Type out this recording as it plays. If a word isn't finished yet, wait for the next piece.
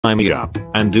me up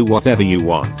and do whatever you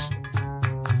want.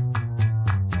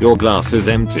 Your glass is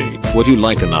empty. Would you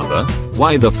like another?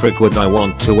 Why the frick would I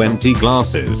want two empty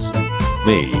glasses?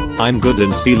 Me, I'm good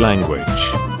in C language.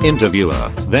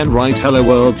 Interviewer, then write hello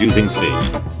world using C.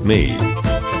 Me.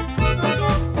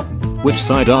 Which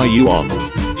side are you on?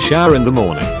 Shower in the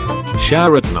morning.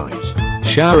 Shower at night.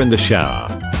 Shower in the shower.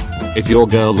 If your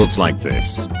girl looks like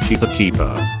this, she's a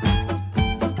keeper.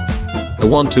 I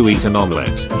want to eat an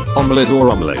omelette. Omelette or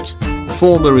omelette.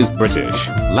 Former is British,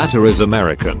 latter is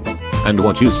American. And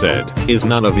what you said is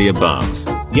none of the above.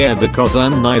 Yeah, because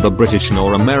I'm neither British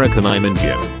nor American, I'm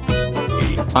Indian.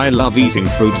 I love eating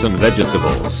fruits and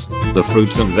vegetables. The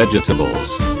fruits and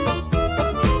vegetables.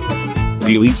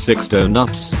 Do you eat 6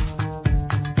 donuts?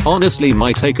 Honestly,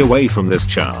 my takeaway from this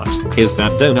chart is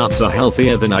that donuts are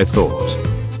healthier than I thought.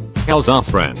 Cows are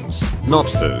friends, not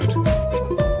food.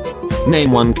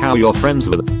 Name one cow you're friends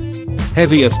with.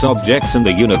 Heaviest objects in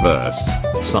the universe.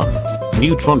 Sun.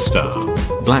 Neutron star.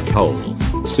 Black hole.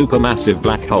 Supermassive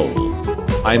black hole.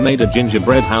 I made a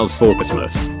gingerbread house for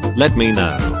Christmas. Let me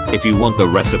know if you want the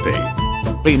recipe.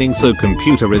 Cleaning so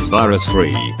computer is virus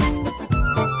free.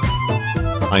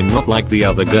 I'm not like the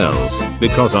other girls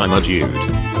because I'm a dude.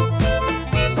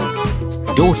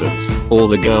 Daughters, all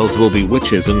the girls will be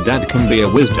witches and dad can be a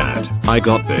whiz dad. I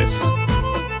got this.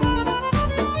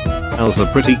 Owls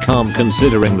are pretty calm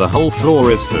considering the whole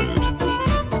floor is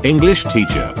food. English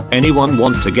teacher, anyone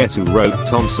want to guess who wrote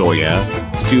Tom Sawyer?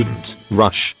 Student,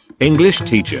 rush. English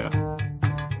teacher.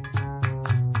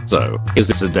 So, is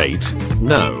this a date?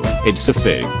 No, it's a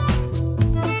fig.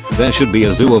 There should be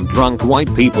a zoo of drunk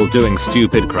white people doing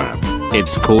stupid crap.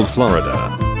 It's called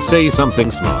Florida. Say something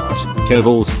smart,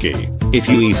 Kowalski. If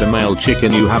you eat a male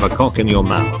chicken you have a cock in your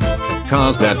mouth.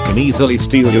 Cars that can easily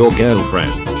steal your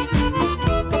girlfriend.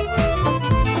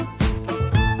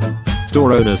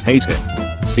 Store owners hate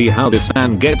him. See how this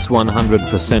man gets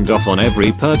 100% off on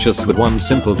every purchase with one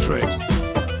simple trick.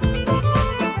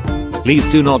 Please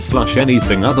do not flush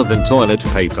anything other than toilet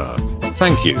paper.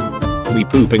 Thank you. Me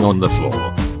pooping on the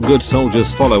floor. Good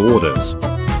soldiers follow orders.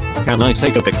 Can I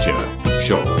take a picture?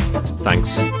 Sure.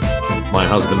 Thanks. My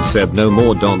husband said no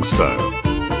more dogs, so.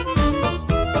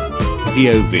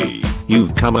 POV.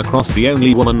 You've come across the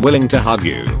only woman willing to hug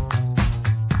you.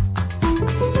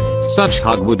 Such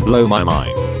hug would blow my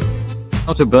mind.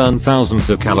 How to burn thousands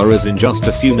of calories in just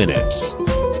a few minutes.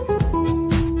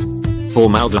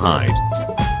 Formaldehyde.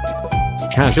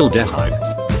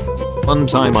 Casualdehyde. One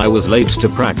time I was late to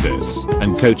practice,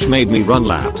 and coach made me run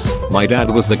laps. My dad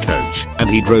was the coach, and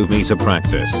he drove me to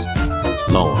practice.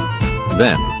 Lol.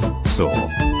 Then, saw,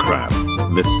 crap,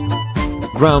 this.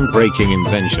 Groundbreaking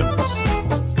inventions.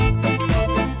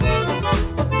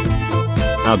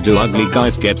 How do ugly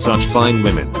guys get such fine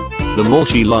women? The more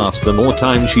she laughs, the more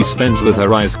time she spends with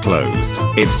her eyes closed.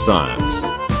 It's science.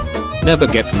 Never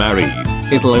get married,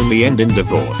 it'll only end in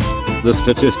divorce. The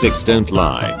statistics don't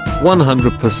lie.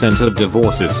 100% of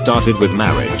divorces started with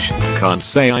marriage. Can't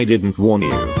say I didn't warn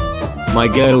you. My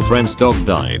girlfriend's dog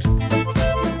died.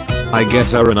 I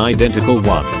get her an identical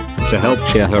one to help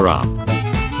cheer her up.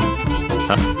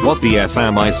 What the F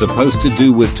am I supposed to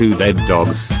do with 2 dead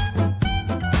dogs?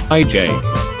 Hi James.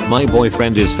 My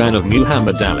boyfriend is fan of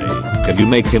Muhammad Ali. Could you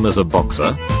make him as a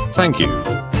boxer? Thank you.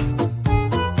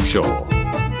 Sure.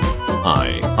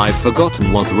 I've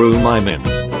forgotten what room I'm in.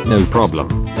 No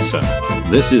problem, sir.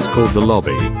 This is called the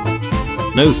lobby.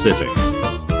 No sitting.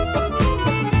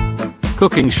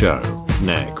 Cooking show.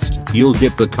 Next, you'll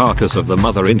dip the carcass of the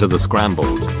mother into the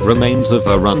scrambled remains of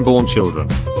her unborn children.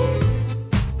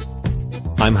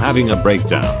 I'm having a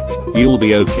breakdown. You'll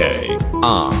be okay.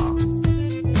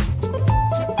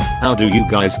 How do you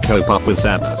guys cope up with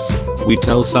sadness? We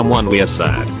tell someone we are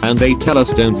sad, and they tell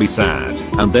us don't be sad,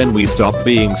 and then we stop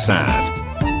being sad.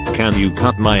 Can you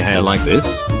cut my hair like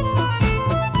this?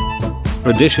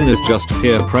 Tradition is just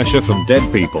peer pressure from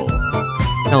dead people.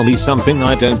 Tell me something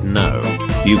I don't know.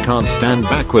 You can't stand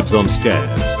backwards on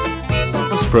stairs.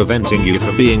 What's preventing you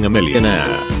from being a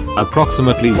millionaire?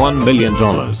 Approximately $1 million.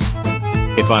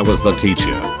 If I was the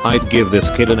teacher, I'd give this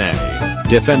kid an A.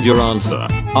 Defend your answer.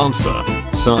 Answer.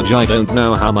 Sarge, I don't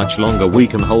know how much longer we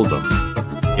can hold them.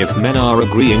 If men are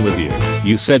agreeing with you,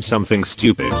 you said something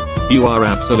stupid. You are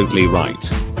absolutely right.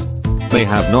 They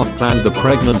have not planned the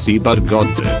pregnancy, but God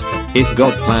did. If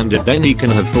God planned it, then he can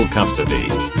have full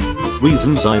custody.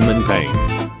 Reasons I'm in pain.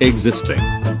 Existing.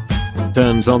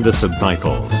 Turns on the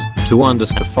subtitles to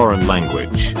understand foreign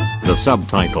language. The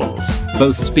subtitles,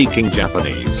 both speaking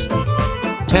Japanese.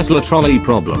 Tesla trolley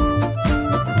problem.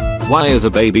 Why is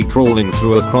a baby crawling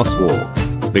through a crosswalk?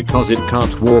 Because it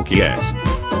can't walk yet.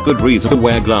 Good reason to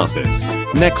wear glasses.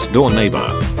 next door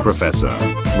neighbor, professor,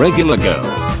 regular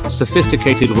girl,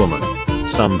 sophisticated woman,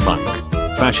 some punk,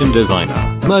 fashion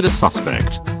designer, murder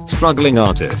suspect, struggling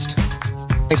artist.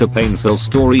 Write a painful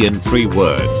story in 3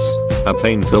 words. A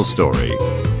painful story.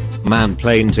 Man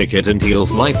plane ticket and he'll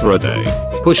fly for a day.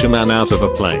 Push a man out of a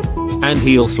plane and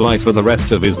he'll fly for the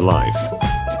rest of his life.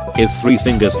 Is 3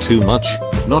 fingers too much?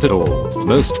 Not at all.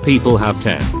 Most people have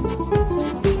 10.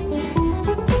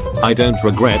 I don't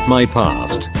regret my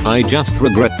past, I just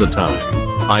regret the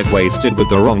time I've wasted with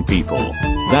the wrong people.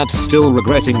 That's still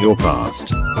regretting your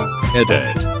past. A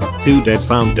dead. 2 dead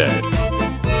found dead.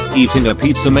 Eating a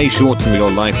pizza may shorten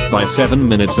your life by 7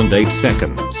 minutes and 8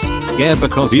 seconds. Yeah,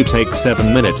 because you take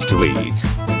 7 minutes to eat.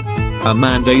 A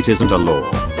mandate isn't a law.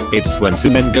 It's when 2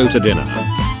 men go to dinner.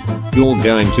 You're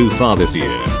going too far this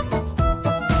year.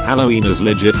 Halloween is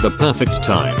legit the perfect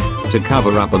time to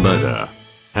cover up a murder.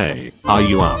 Hey, are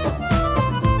you up?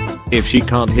 If she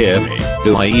can't hear me,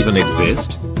 do I even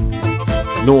exist?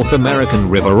 North American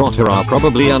river otter are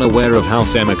probably unaware of how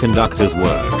semiconductors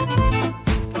work.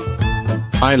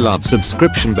 I love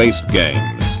subscription-based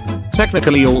games.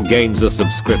 Technically all games are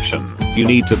subscription. You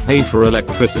need to pay for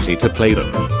electricity to play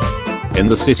them. In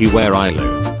the city where I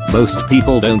live, most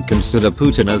people don't consider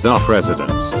Putin as our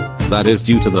president. That is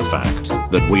due to the fact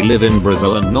that we live in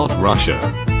Brazil and not Russia.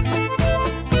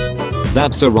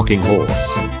 That's a rocking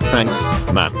horse. Thanks,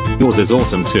 man. Yours is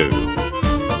awesome too.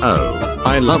 Oh,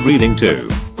 I love reading too.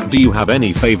 Do you have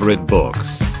any favorite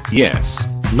books? Yes.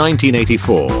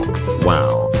 1984.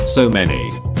 Wow, so many.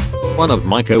 One of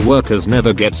my co-workers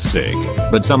never gets sick,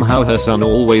 but somehow her son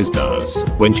always does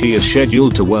when she is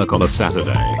scheduled to work on a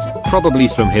Saturday. Probably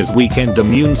from his weekend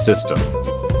immune system.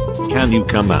 Can you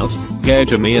come out?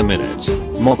 Give me a minute.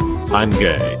 Mop, I'm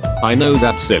gay. I know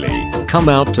that's silly. Come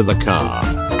out to the car.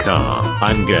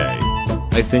 I'm gay.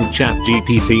 I think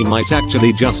ChatGPT might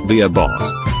actually just be a bot.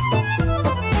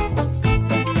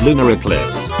 Lunar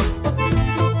eclipse.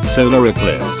 Solar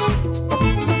eclipse.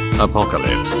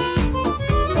 Apocalypse.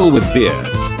 People with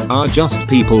beards are just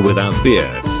people without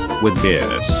beards, with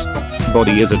beards.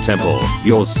 Body is a temple,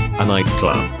 yours, a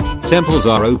nightclub. Temples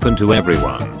are open to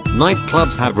everyone.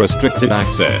 Nightclubs have restricted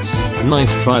access.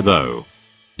 Nice try though.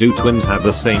 Do twins have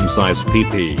the same sized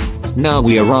PP? Now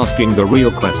we are asking the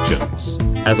real questions.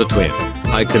 As a twin,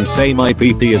 I can say my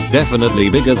PP is definitely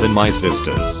bigger than my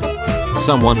sister's.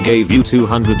 Someone gave you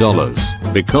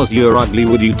 $200 because you're ugly,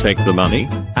 would you take the money?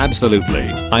 Absolutely,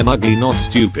 I'm ugly, not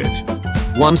stupid.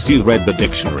 Once you've read the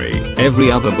dictionary,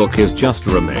 every other book is just a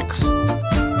remix.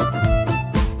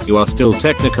 You are still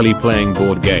technically playing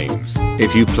board games.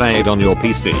 If you play it on your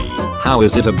PC, how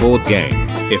is it a board game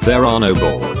if there are no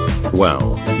board?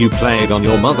 Well, you play it on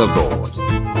your motherboard.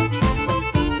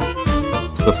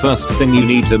 It's the first thing you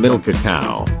need to milk a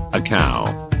cow. A cow.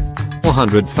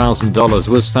 $400,000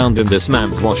 was found in this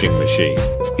man's washing machine.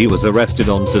 He was arrested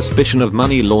on suspicion of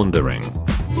money laundering.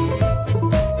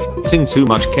 Eating too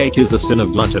much cake is a sin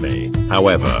of gluttony.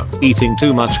 However, eating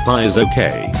too much pie is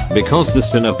okay, because the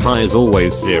sin of pie is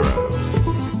always 0.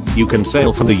 You can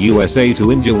sail from the USA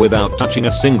to India without touching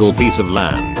a single piece of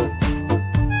land.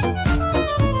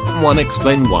 One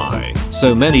explain why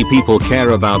so many people care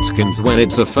about skins when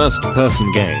it's a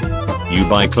first-person game. You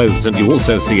buy clothes and you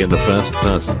also see in the first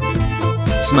person.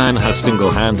 This man has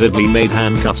single-handedly made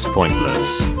handcuffs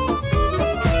pointless.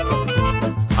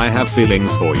 I have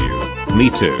feelings for you.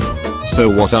 Me too. So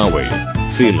what are we?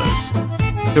 Feelers.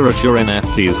 Literature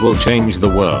NFTs will change the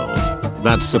world.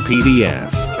 That's a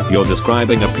PDF. You're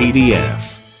describing a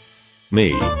PDF.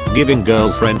 Me. Giving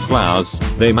girlfriend flowers,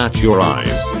 they match your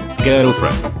eyes.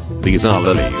 Girlfriend. These are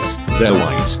lilies, they're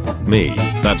white. Me.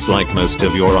 That's like most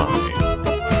of your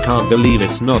eye. Can't believe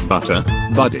it's not butter,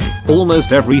 buddy.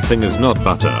 Almost everything is not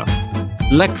butter.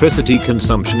 Electricity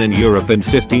consumption in Europe in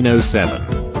 1507.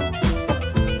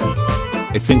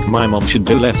 I think my mom should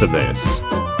do less of this.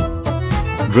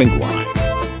 Drink wine.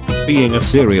 Being a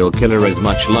serial killer is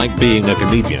much like being a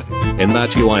comedian, in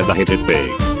that you either hit it big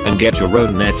and get your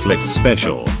own Netflix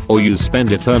special, or you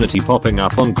spend eternity popping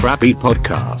up on crappy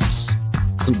podcasts.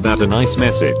 Isn't that a nice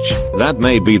message? That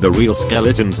may be the real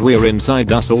skeletons we're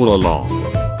inside us all along.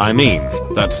 I mean,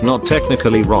 that's not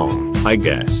technically wrong, I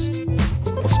guess.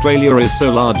 Australia is so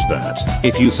large that,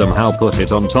 if you somehow put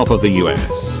it on top of the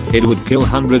US, it would kill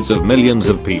hundreds of millions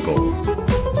of people.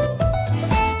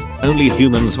 Only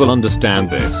humans will understand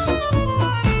this.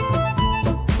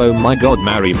 Oh my god,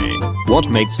 marry me. What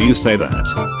makes you say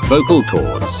that? Vocal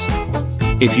cords.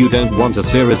 If you don't want a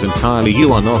series entirely,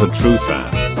 you are not a true fan.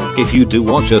 If you do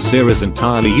watch a series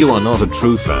entirely, you are not a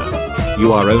true fan.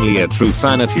 You are only a true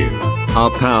fan if you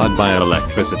are powered by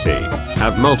electricity,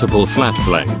 have multiple flat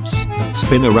plates,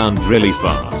 spin around really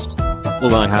fast.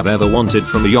 All I have ever wanted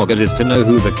from a yogurt is to know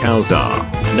who the cows are.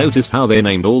 Notice how they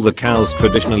named all the cows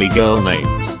traditionally girl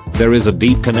names. There is a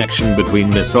deep connection between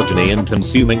misogyny and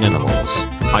consuming animals.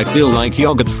 I feel like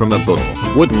yogurt from a bull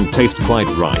wouldn't taste quite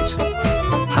right.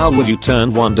 How would you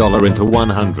turn $1 into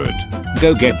 100?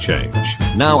 Go get change.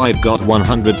 Now I've got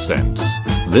 100 cents.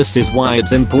 This is why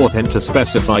it's important to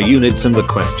specify units in the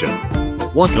question.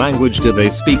 What language do they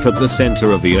speak at the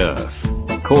center of the earth?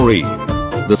 Korean.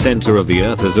 The center of the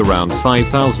earth is around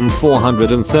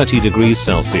 5,430 degrees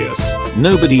Celsius.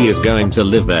 Nobody is going to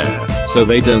live there, so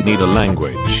they don't need a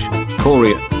language.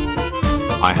 Korean.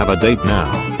 I have a date now.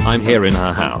 I'm here in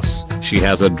her house. She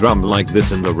has a drum like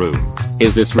this in the room.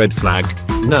 Is this red flag?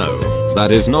 No,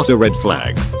 that is not a red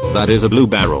flag. That is a blue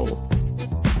barrel.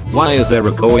 Why is there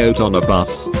a coyote on a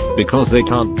bus? Because they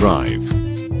can't drive.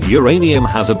 Uranium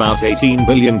has about 18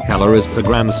 billion calories per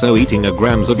gram, so eating a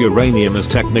grams of uranium is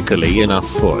technically enough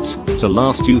food to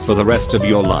last you for the rest of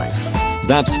your life.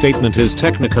 That statement is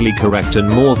technically correct in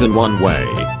more than one way.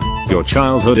 Your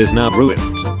childhood is now ruined.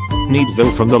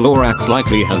 Needville from the Lorax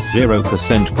likely has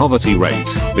 0% poverty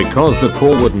rate because the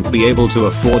poor wouldn't be able to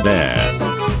afford air.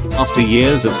 After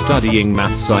years of studying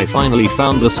maths, I finally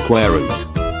found the square root.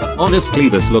 Honestly,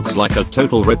 this looks like a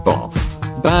total rip-off.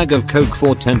 Bag of Coke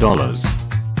for $10.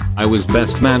 I was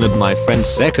best man at my friend's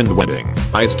second wedding.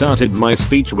 I started my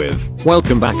speech with,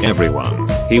 "Welcome back everyone."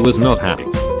 He was not happy.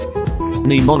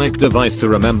 Mnemonic device to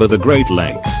remember the Great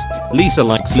Lakes. Lisa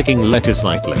likes licking lettuce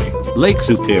lightly. Lake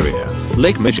Superior,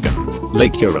 Lake Michigan,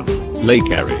 Lake Huron, Lake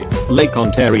Erie, Lake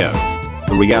Ontario.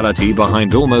 The reality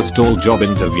behind almost all job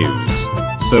interviews.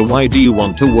 So why do you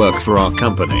want to work for our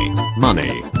company?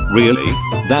 Money. Really?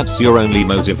 That's your only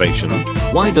motivation?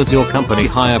 Why does your company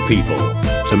hire people?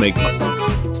 To make money?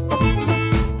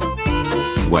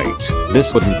 Wait,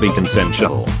 this wouldn't be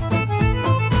consensual.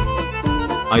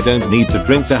 I don't need to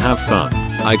drink to have fun.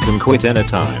 I can quit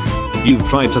anytime. You've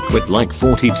tried to quit like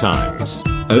 40 times.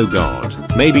 Oh god,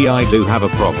 maybe I do have a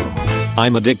problem.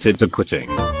 I'm addicted to quitting.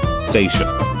 Station.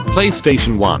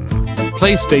 PlayStation 1.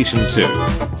 PlayStation 2.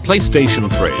 PlayStation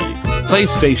 3.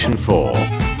 PlayStation 4.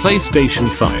 PlayStation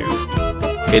 5.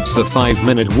 It's a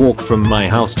 5-minute walk from my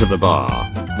house to the bar,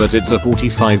 but it's a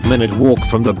 45-minute walk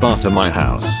from the bar to my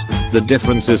house. The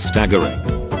difference is staggering.